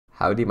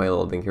Howdy, my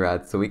little dinky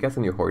rats. So we got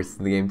some new horses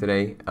in the game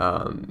today.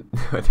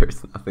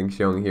 There's nothing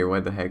showing here,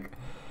 what the heck.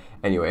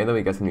 Anyway, and then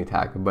we got some new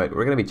tag, but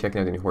we're gonna be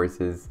checking out the new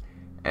horses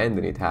and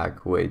the new tag,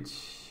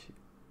 which,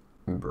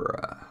 bro,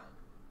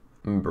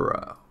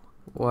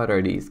 what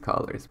are these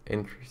colors?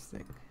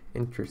 Interesting.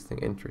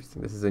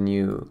 This is a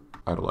new,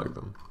 I don't like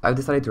them. I've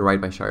decided to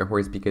ride my Shire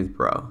horse because,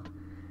 bro,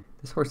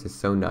 this horse is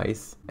so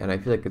nice, and I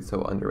feel like it's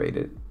so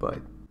underrated. But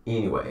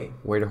anyway,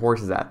 where the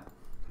horse is at,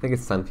 I think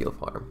it's Sunfield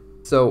Farm.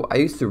 So I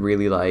used to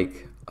really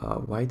like,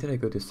 why did I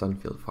go to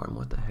Sunfield Farm?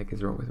 What the heck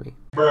is wrong with me?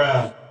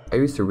 Bruh. I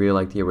used to really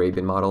like the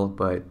Arabian model,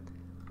 but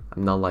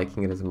I'm not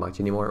liking it as much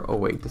anymore. Oh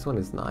wait, this one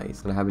is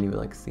nice, and I haven't even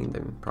like seen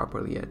them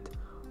properly yet.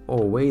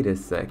 Oh wait a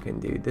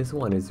second, dude, this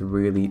one is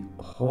really,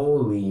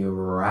 holy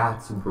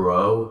rats,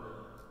 bro.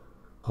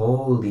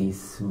 Holy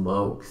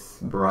smokes,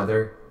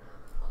 brother.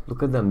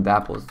 Look at them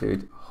dapples,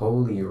 dude.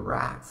 Holy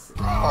rats.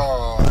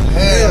 Oh,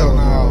 hell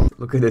no.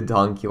 Look at the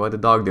donkey. What the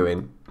dog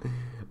doing?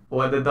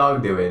 What the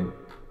dog doing?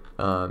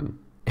 What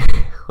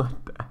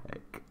the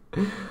heck?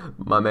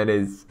 My man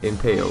is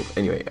impaled.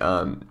 Anyway,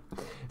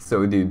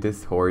 so dude,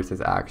 this horse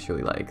is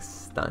actually like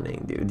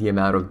stunning, dude. The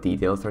amount of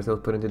details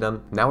Starcells put into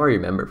them. Now I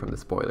remember from the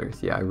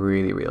spoilers. Yeah, I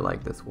really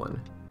like this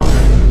one.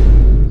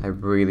 I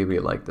really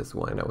like this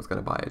one, and I was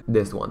gonna buy it.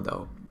 This one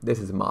though, this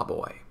is my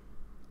boy.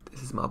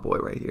 This is my boy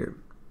right here,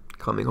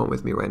 coming home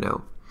with me right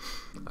now.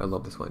 I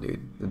love this one,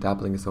 dude. The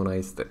dappling is so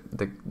nice.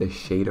 The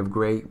shade of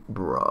gray,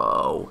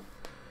 bro.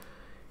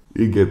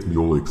 It gets me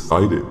all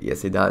excited.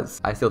 Yes, it does.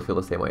 I still feel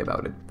the same way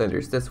about it. Then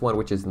there's this one,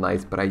 which is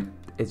nice, but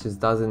it just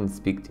doesn't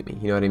speak to me.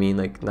 You know what I mean?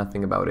 Like,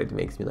 nothing about it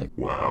makes me like,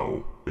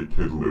 wow, I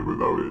can't live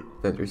without it.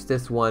 Then there's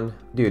this one.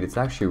 Dude, it's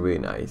actually really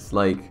nice.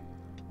 Like,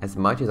 as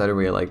much as I don't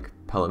really like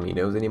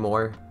Palominos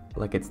anymore,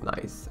 like, it's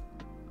nice.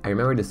 I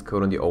remember this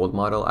coat on the old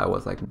model. I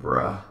was like,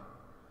 bruh,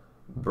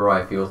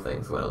 I feel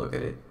things when I look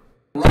at it.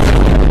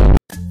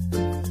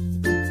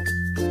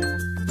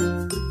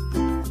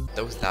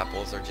 Those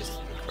dapples are just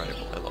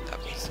incredible. I love dapples.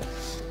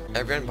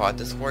 Everyone bought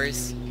this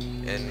horse,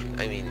 and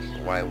I mean,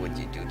 why would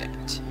you do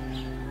that?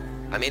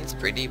 I mean, it's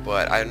pretty,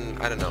 but I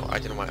don't know. I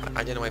don't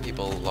know why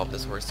people love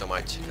this horse so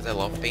much. Because I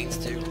love paints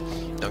too.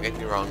 Don't get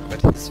me wrong,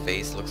 but his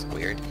face looks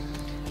weird.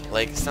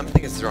 Like,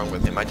 something is wrong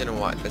with him. I don't know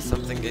what, but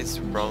something is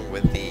wrong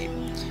with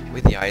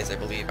the eyes, I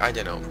believe. I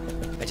don't know.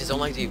 I just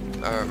don't like the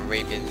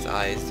Arabian's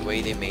eyes, the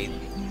way they made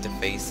the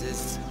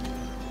faces.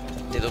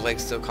 They look like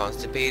so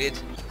constipated,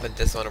 but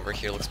this one over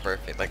here looks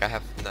perfect. Like, I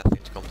have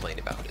nothing to complain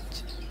about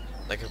it.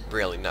 Like,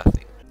 really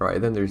nothing.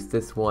 Alright, then there's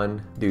this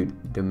one.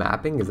 Dude, the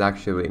mapping is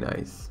actually really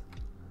nice.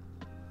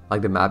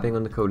 Like, the mapping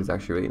on the coat is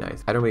actually really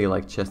nice. I don't really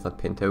like chestnut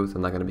pinto, so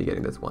I'm not going to be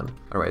getting this one.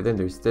 Alright, then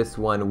there's this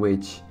one,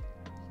 which...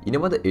 You know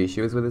what the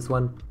issue is with this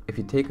one? If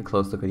you take a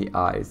close look at the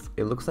eyes,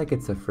 it looks like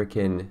it's a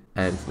freaking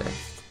ant's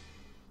nest.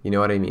 You know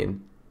what I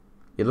mean?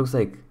 It looks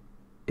like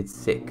it's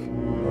sick.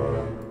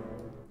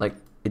 Like,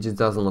 it just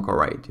doesn't look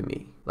alright to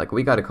me. Like,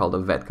 we gotta call the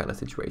vet kind of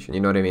situation, you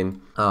know what I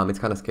mean? It's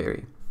kind of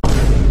scary.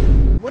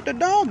 What the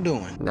dog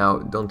doing? Now,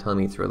 don't tell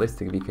me it's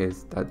realistic,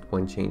 because that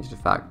won't change the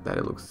fact that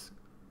it looks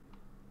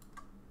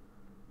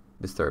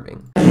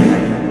disturbing.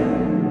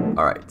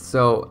 Alright,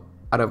 so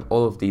out of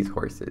all of these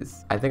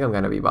horses, I think I'm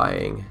gonna be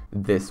buying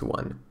this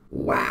one.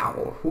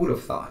 Wow, who would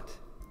have thought?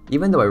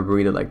 Even though I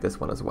really like this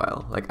one as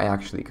well. Like, I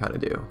actually kind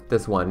of do.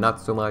 This one, not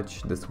so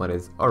much. This one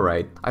is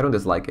alright. I don't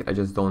dislike it. I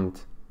just don't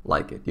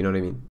like it. You know what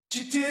I mean?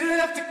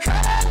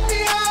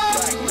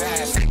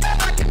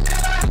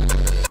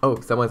 Oh,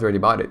 someone's already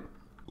bought it.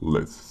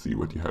 Let's see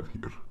what you have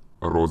here.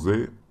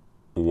 Rosé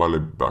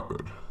Wallet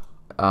Backer.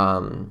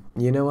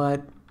 You know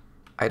what?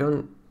 I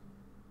don't...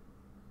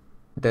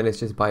 Then it's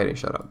just buy it and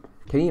shut up.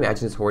 Can you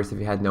imagine this horse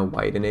if it had no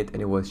white in it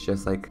and it was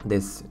just like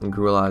this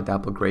Gorilla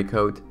Dapple gray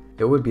coat?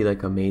 It would be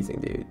like amazing,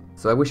 dude.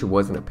 So I wish it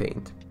wasn't a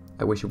paint.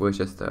 I wish it was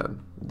just a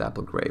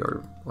Dapple gray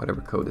or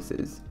whatever coat this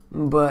is.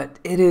 But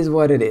it is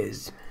what it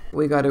is.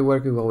 We gotta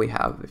work with what we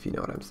have, if you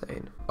know what I'm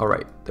saying.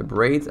 Alright, the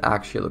braids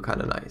actually look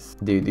kind of nice.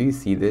 Dude, do you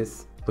see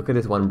this? Look at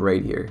this one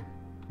braid here.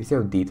 You see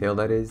how detailed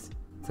that is?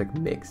 It's like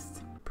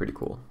mixed. Pretty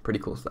cool. Pretty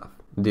cool stuff.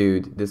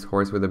 Dude, this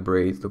horse with the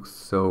braids looks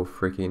so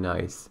freaking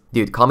nice.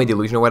 Dude, call me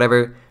delusion or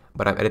whatever,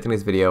 but I'm editing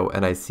this video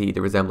and I see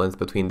the resemblance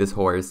between this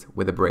horse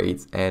with the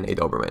braids and a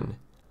Doberman.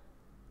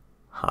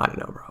 I don't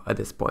know, bro. At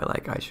this point,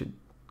 like, I should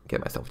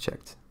get myself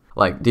checked.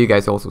 Like, do you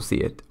guys also see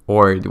it?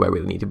 Or do I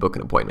really need to book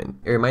an appointment?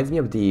 It reminds me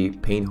of the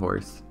paint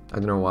horse. I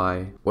don't know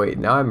why. Wait,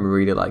 now I'm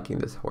really liking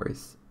this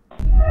horse.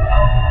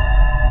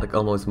 Like,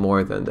 almost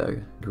more than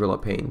the Gorilla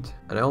paint.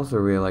 And I also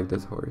really like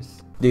this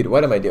horse. Dude,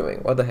 what am I doing?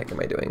 What the heck am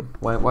I doing?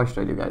 Why should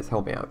I do, guys?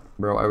 Help me out.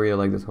 Bro, I really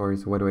like this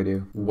horse. What do I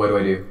do? What do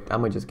I do?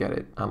 I'ma just get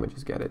it. I'ma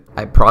just get it.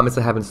 I promise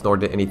I haven't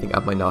snorted anything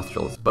up my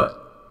nostrils,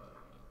 but...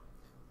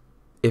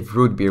 If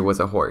Root Beer was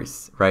a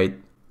horse, right?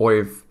 Or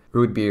if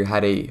Root Beer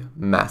had a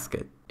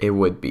mascot, it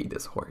would be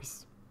this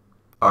horse.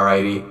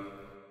 Alrighty.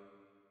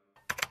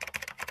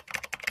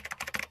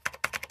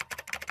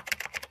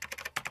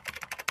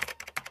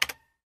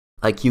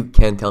 Like, you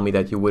can't tell me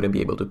that you wouldn't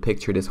be able to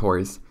picture this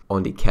horse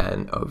on the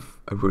can of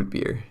a root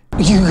beer.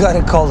 You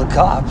gotta call the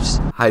cops.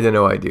 I don't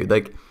know why, dude.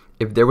 Like,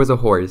 if there was a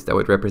horse that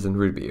would represent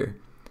root beer,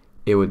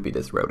 it would be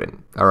this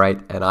rodent,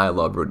 alright? And I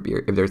love root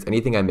beer. If there's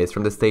anything I miss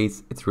from the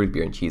States, it's root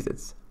beer and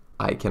Cheez-Its.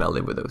 I cannot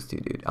live with those two,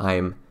 dude.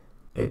 I'm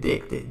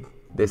addicted.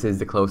 This is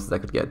the closest I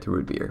could get to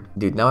root beer.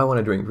 Dude, now I want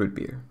to drink root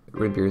beer.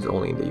 Root beer is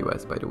only in the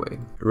US, by the way.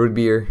 Root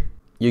beer,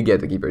 you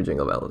get to keep your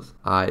jingle bells.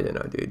 I don't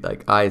know, dude.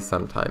 Like, I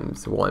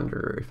sometimes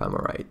wonder if I'm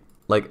alright.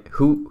 Like,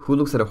 who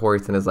looks at a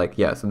horse and is like,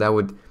 yeah, so that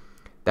would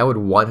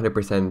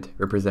 100%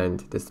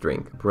 represent this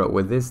drink. Bro,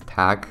 with this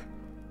tack,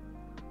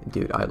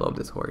 dude, I love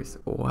this horse.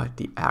 What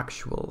the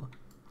actual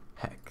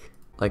heck?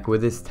 Like,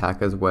 with this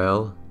tack as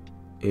well,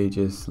 it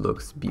just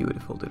looks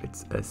beautiful, dude.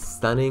 It's a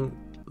stunning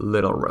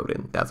little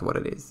rodent. That's what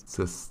it is. It's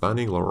a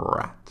stunning little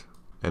rat,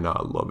 and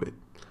I love it.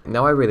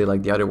 Now I really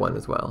like the other one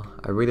as well.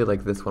 I really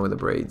like this one with the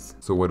braids.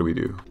 So what do we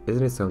do?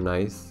 Isn't it so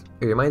nice?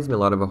 It reminds me a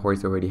lot of a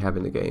horse I already have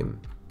in the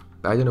game.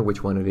 I don't know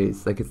which one it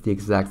is. Like, it's the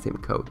exact same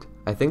coat.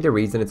 I think the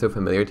reason it's so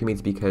familiar to me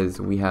is because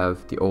we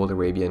have the old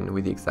Arabian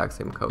with the exact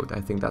same coat. I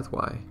think that's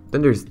why.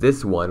 Then there's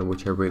this one,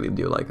 which I really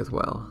do like as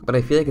well. But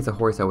I feel like it's a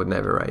horse I would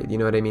never ride. You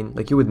know what I mean?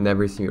 Like, you would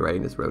never see me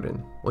riding this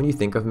rodent. When you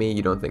think of me,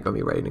 you don't think of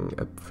me riding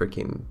a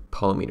freaking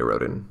Palomino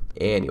rodent.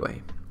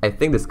 Anyway, I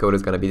think this coat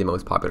is gonna be the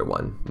most popular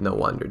one. No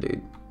wonder,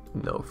 dude.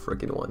 No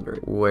freaking wonder.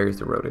 Where's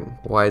the rodent?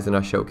 Why is it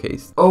not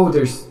showcased? Oh,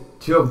 there's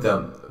two of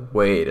them.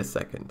 Wait a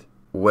second.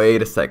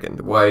 Wait a second,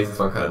 why is this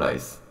one kind of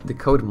nice? The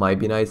coat might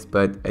be nice,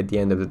 but at the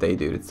end of the day,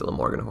 dude, it's still a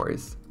Morgan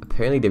horse.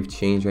 Apparently they've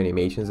changed their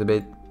animations a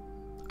bit.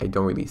 I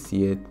don't really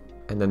see it.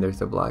 And then there's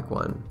the black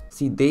one.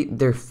 See,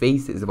 their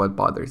faces is what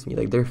bothers me.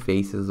 Like, their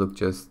faces look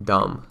just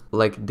dumb.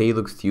 Like, they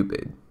look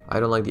stupid. I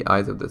don't like the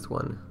eyes of this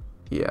one.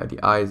 Yeah,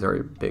 the eyes are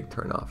a big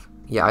turn off.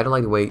 Yeah, I don't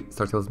like the way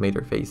Star Wars made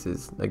their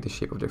faces. Like, the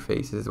shape of their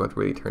faces is what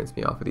really turns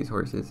me off of these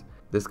horses.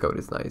 This coat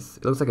is nice.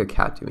 It looks like a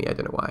cat to me, I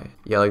don't know why.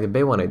 Yeah, like the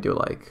bay one I do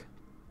like.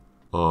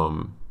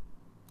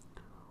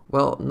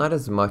 Well, not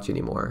as much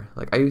anymore.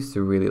 Like, I used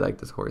to really like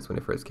this horse when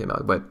it first came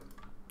out, but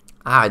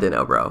I don't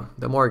know, bro.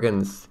 The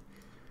Morgans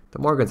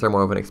are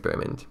more of an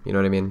experiment, you know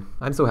what I mean?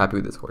 I'm so happy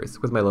with this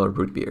horse, with my little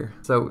root beer.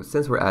 So,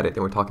 since we're at it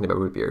and we're talking about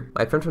root beer,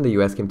 my friend from the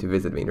US came to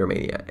visit me in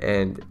Romania,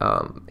 and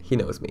he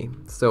knows me.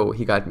 So,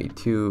 he got me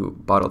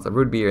 2 bottles of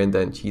root beer and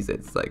then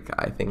Cheez-Its, like,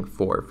 I think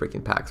 4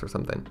 freaking packs or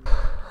something.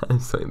 I'm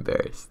so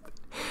embarrassed.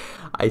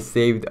 I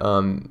saved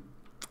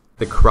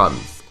the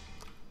crumbs.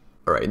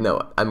 Alright,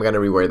 no, I'm gonna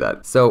reword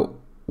that. So,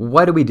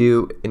 what do we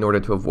do in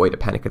order to avoid a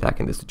panic attack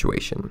in this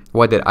situation?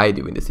 What did I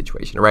do in this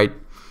situation, right?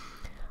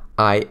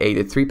 I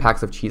ate 3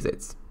 packs of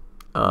Cheez-Its.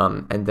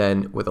 And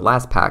then with the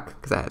last pack,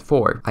 because I had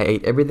 4, I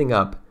ate everything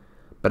up,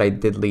 but I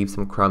did leave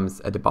some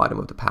crumbs at the bottom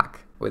of the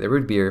pack. With the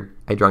root beer,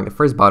 I drank the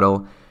first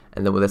bottle,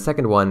 and then with the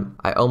second one,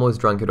 I almost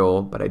drank it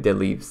all, but I did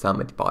leave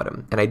some at the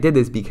bottom. And I did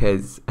this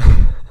because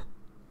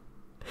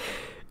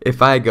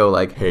if I go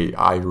like, hey,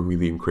 I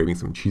really am craving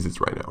some Cheez-Its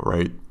right now,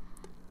 right?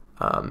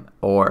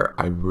 Or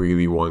I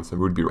really want some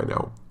root beer right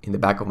now. In the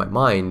back of my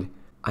mind,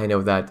 I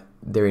know that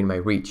they're in my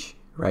reach,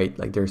 right?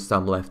 Like, there's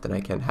some left and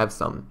I can have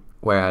some.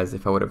 Whereas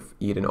if I would have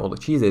eaten all the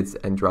Cheez-Its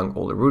and drunk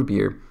all the root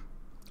beer,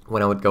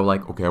 when I would go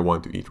like, okay, I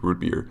want to eat root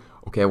beer.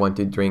 Okay, I want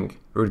to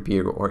drink root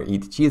beer or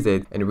eat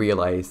Cheez-It, and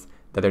realize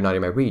that they're not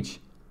in my reach,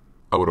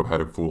 I would have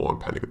had a full-on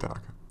panic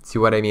attack. See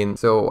what I mean?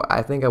 So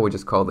I think I would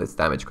just call this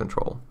damage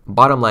control.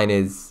 Bottom line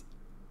is,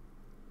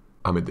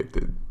 I'm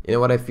addicted. You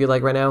know what I feel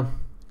like right now?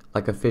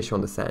 Like a fish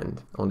on the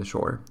sand, on the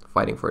shore,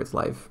 fighting for its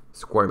life,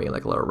 squirming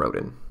like a little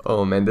rodent.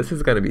 Oh man, this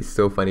is gonna be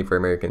so funny for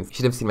Americans. You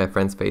should have seen my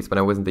friend's face when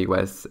I was in the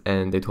US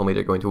and they told me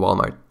they're going to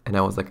Walmart. And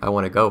I was like, I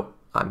wanna go.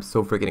 I'm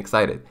so freaking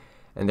excited.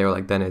 And they were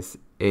like, Dennis,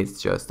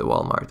 it's just a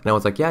Walmart. And I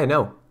was like, yeah, I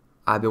know.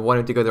 I've been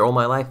wanting to go there all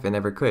my life and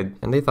never could.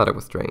 And they thought it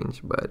was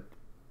strange, but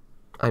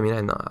I mean,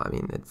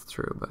 it's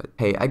true, but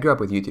hey, I grew up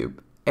with YouTube.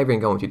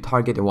 Everyone going to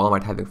Target and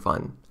Walmart having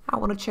fun. I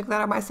wanna check that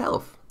out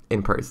myself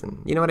in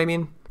person. You know what I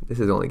mean? This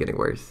is only getting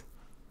worse.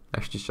 I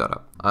should just shut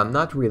up. I'm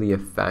not really a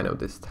fan of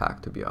this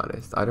tag, to be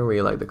honest. I don't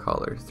really like the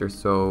colors. They're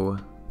so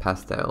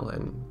pastel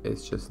and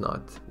it's just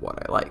not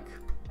what I like.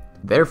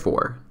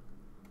 Therefore,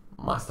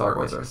 my Star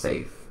Wars are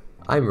safe.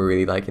 I'm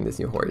really liking this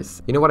new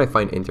horse. You know what I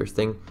find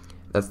interesting?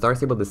 That Star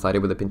Stable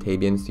decided with the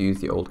Pintabians to use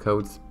the old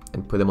codes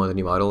and put them on the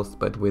new models,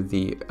 but with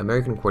the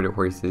American quarter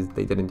horses,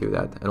 they didn't do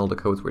that, and all the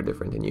codes were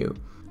different and new.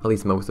 At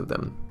least most of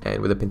them.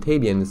 And with the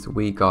Pintabians,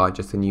 we got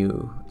just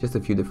a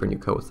few different new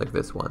codes like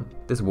this one.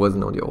 This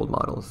wasn't on the old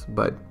models,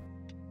 but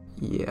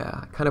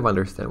yeah, I kind of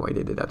understand why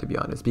they did that, to be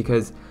honest,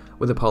 because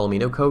with the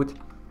Palomino coat,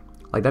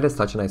 like, that is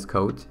such a nice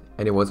coat,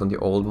 and it was on the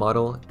old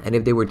model, and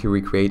if they were to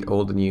recreate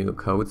all the new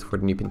codes for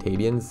the new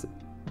Pintabians,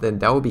 then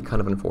that would be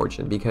kind of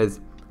unfortunate, because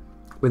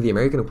with the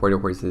American quarter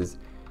horses,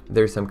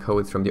 there's some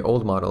codes from the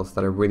old models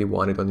that I really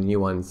wanted on the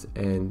new ones,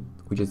 and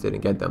we just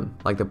didn't get them.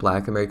 Like the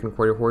black American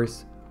quarter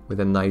horse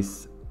with a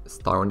nice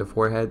star on the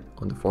forehead,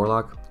 on the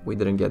forelock, we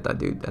didn't get that,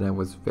 dude, and I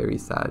was very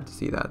sad to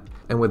see that.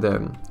 And with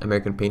the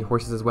American paint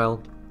horses as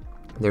well,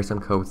 There's some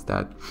coats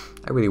that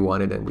I really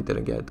wanted and we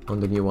didn't get on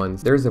the new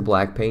ones. There's a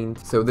black paint.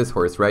 So this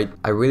horse, right?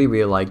 I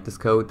really like this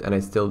coat and I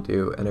still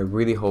do. And I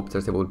really hope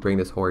Cersei would bring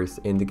this horse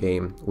in the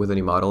game with the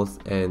new models.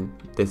 And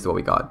this is what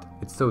we got.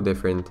 It's so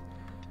different.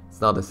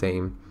 It's not the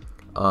same.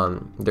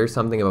 There's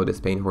something about this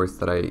paint horse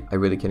that I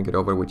really can't get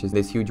over, which is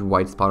this huge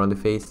white spot on the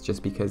face,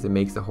 just because it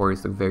makes the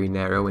horse look very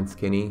narrow and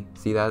skinny.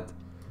 See that?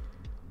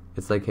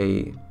 It's like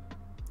a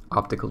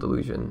optical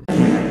delusion.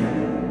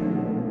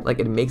 Like,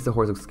 it makes the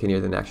horse look skinnier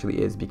than it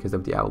actually is because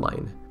of the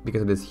outline,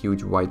 because of this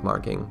huge white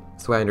marking.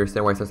 So I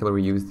understand why Cersei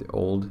reused the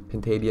old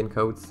Pintabian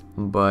coats,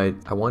 but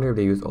I wonder if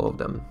they used all of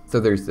them. So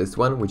there's this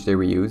one, which they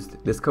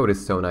reused. This coat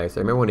is so nice.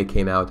 I remember when it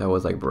came out, I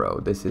was like, bro,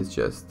 this is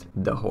just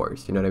the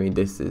horse. You know what I mean?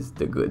 This is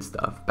the good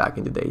stuff back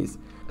in the days.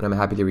 And I'm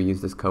happy to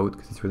reuse this coat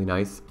because it's really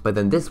nice. But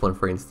then this one,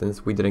 for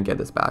instance, we didn't get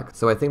this back.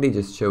 So I think they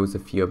just chose a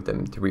few of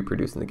them to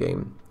reproduce in the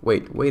game.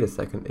 Wait a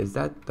second. Is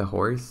that the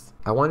horse?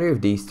 I wonder if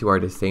these two are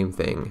the same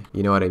thing.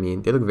 You know what I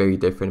mean? They look very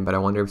different, but I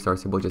wonder if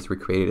Cersei just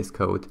recreated his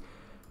coat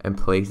and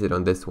placed it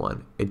on this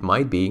one. It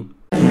might be.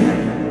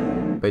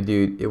 But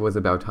dude, it was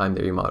about time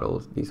they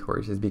remodeled these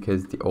horses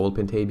because the old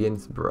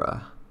Pintabians,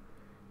 bruh.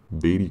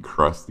 Very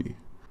crusty.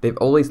 They've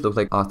always looked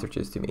like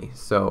ostriches to me,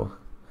 so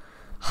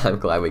I'm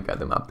glad we got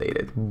them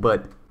updated.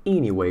 But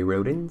anyway,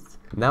 rodents,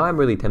 now I'm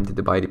really tempted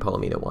to buy the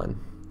Palomino one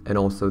and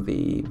also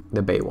the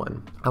Bay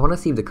one. I want to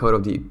see if the coat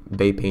of the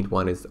Bay paint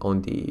one is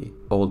on the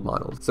old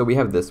models. So we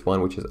have this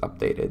one, which is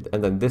updated,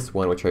 and then this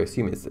one, which I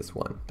assume is this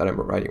one that I'm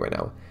writing right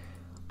now.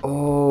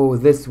 Oh,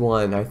 this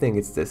one. I think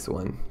it's this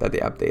one that they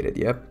updated.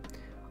 Yep.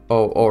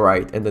 Oh,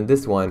 alright. And then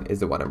this one is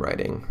the one I'm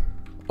writing.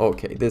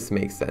 Okay, this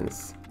makes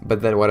sense.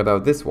 But then what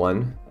about this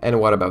one? And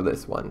what about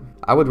this one?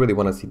 I would really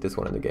want to see this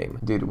one in the game.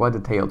 Dude, what the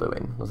tail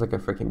doing? Looks like a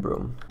freaking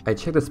broom. I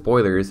checked the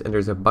spoilers and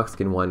there's a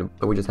buckskin one,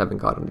 but we just haven't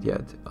gotten it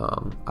yet.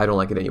 I don't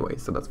like it anyway,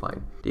 so that's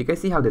fine. Do you guys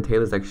see how the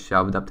tail is like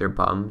shoved up their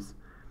bums?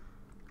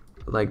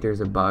 Like there's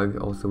a bug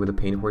also with the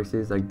paint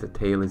horses, like the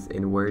tail is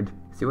inward.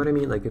 See what I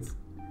mean? Like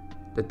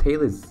the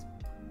tail is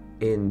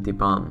in the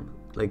bum.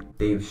 Like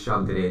they've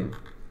shoved it in.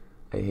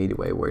 I hate the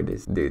way I word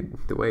this, dude.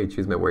 The way I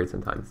choose my words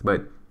sometimes,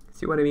 but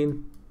see what I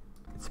mean?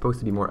 It's supposed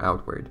to be more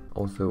outward.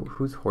 Also,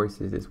 whose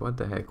horse is this? What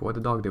the heck? What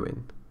the dog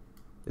doing?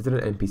 Is it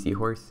an NPC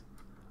horse?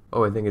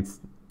 Oh, I think it's...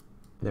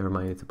 Never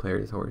mind, it's a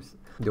player's horse.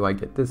 Do I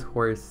get this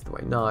horse? Do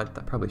I not?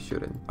 I probably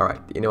shouldn't.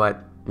 Alright, you know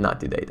what? Not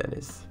today,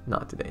 Dennis.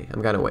 Not today.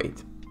 I'm gonna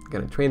wait. I'm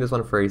gonna train this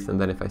one first,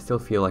 and then if I still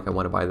feel like I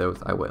want to buy those,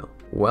 I will.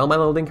 Well, my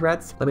little dink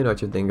rats, let me know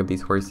what you think of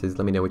these horses.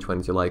 Let me know which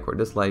ones you like or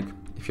dislike.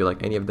 If you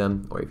like any of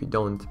them, or if you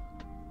don't,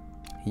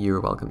 you're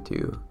welcome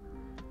to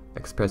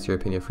express your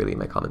opinion freely in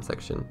my comment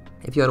section.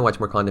 If you want to watch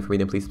more content from me,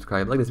 then please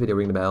subscribe, like this video,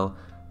 ring the bell,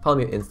 follow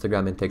me on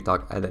Instagram and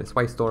TikTok at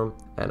denisewisestorm,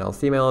 and I'll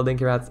see you, my little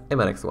dinky rats, in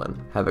my next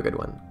one. Have a good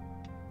one.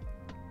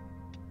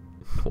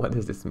 What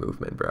is this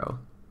movement, bro?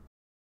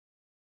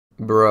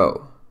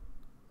 Bro.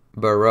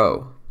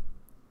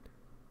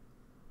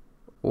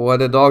 What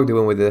the dog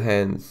doing with the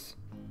hands?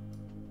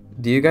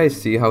 Do you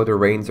guys see how the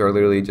reins are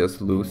literally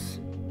just loose?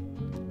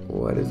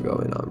 What is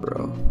going on,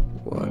 bro?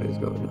 What is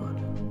going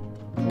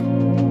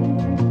on?